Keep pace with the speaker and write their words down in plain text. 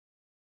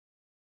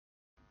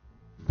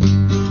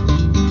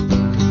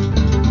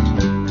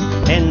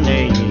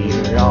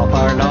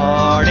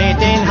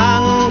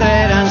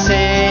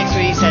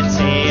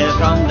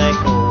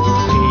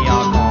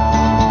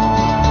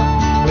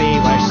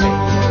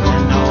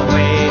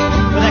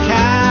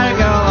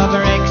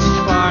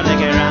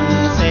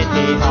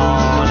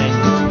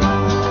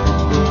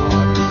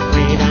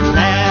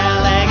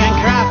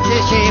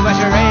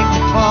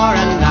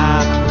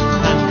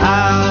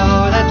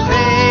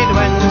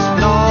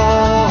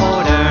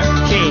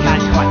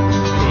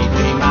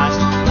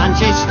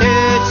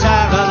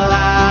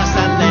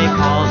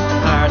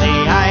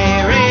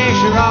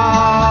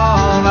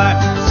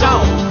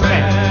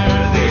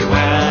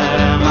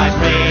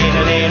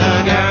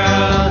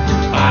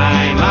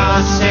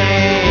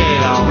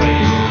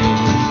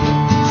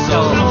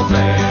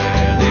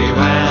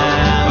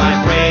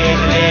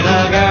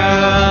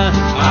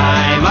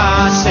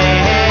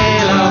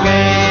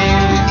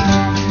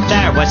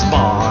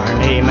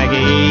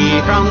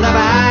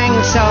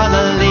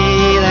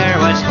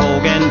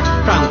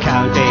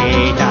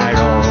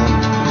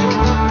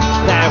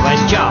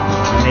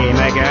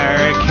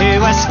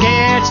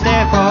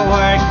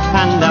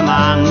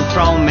and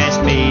from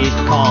Westmeath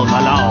called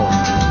Malone.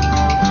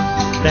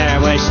 There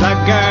was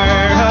Slugger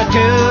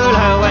O'Toole,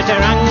 who was a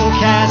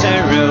rank as a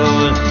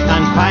rule,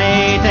 and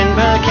fighting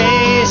Bill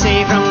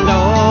Casey from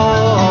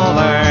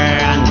Dover,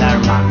 and their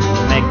man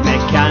Mick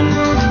McCann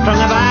from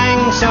the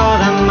banks of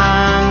the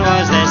Man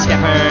was the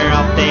skipper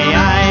of the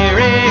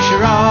Irish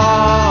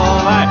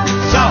Rover.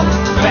 So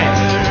fare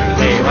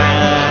thee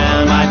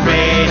well, my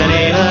pretty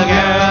little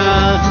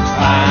girl,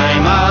 I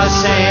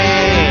must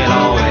sail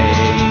away.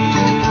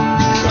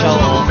 So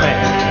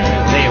fare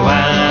thee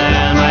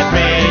well, my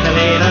pretty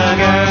little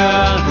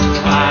girl,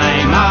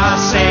 I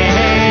must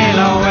sail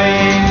away.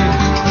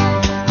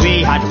 We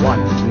had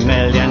 1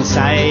 million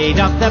side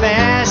of the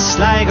best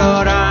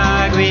Sligo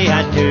rag, we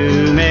had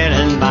 2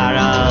 million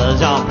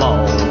barrels of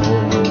bold,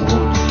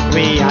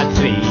 we had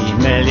 3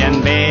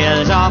 million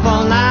bales of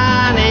old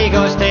Nanny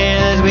Ghost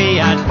tales, we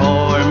had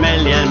 4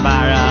 million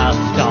barrels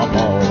of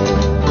old.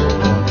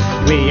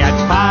 We had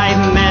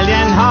 5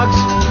 million hogs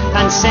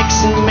and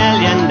 6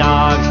 million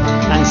dogs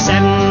and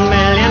 7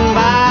 million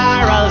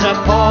barrels of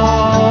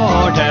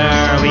porter.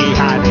 We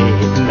had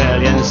 8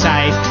 million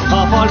sides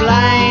of old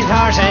blind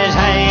horses'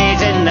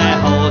 hides in the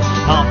hold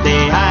of the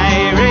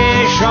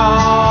Irish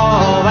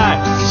Rover.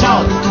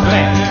 So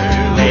fare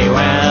thee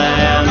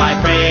well, my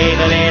pretty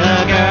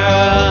little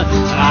girl,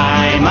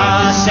 I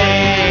must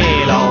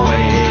sail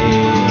away.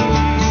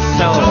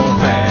 So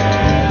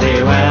fare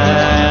thee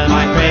well,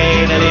 my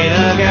pretty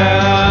little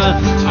girl,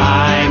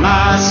 I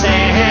must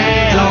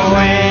sail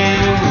away.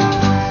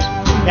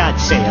 I'd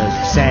sailed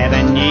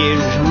 7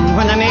 years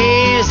when the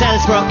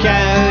measles broke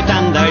out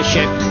and the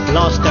ship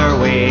lost her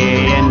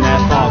way in the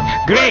fog.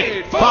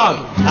 Great fog!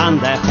 And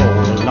the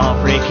whole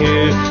of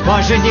Recue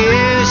was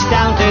reduced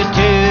down to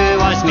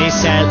 2, was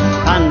myself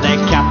and the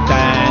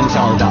captain's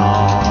old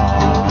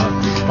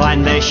dog.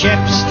 When the ship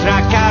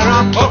struck a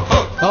rock,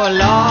 oh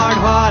Lord,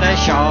 what a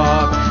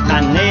shock,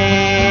 and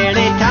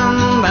nearly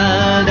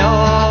tumbled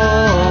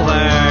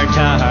over,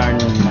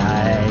 turned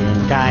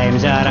 9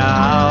 times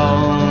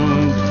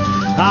around,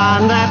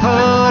 and the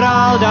poor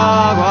old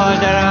dog was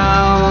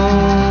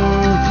drowned.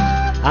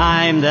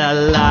 I'm the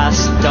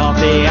last of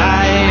the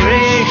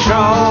Irish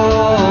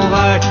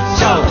Rover.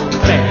 So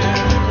fare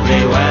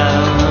thee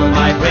well,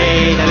 my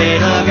pretty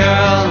little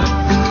girl,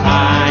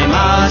 I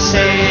must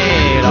say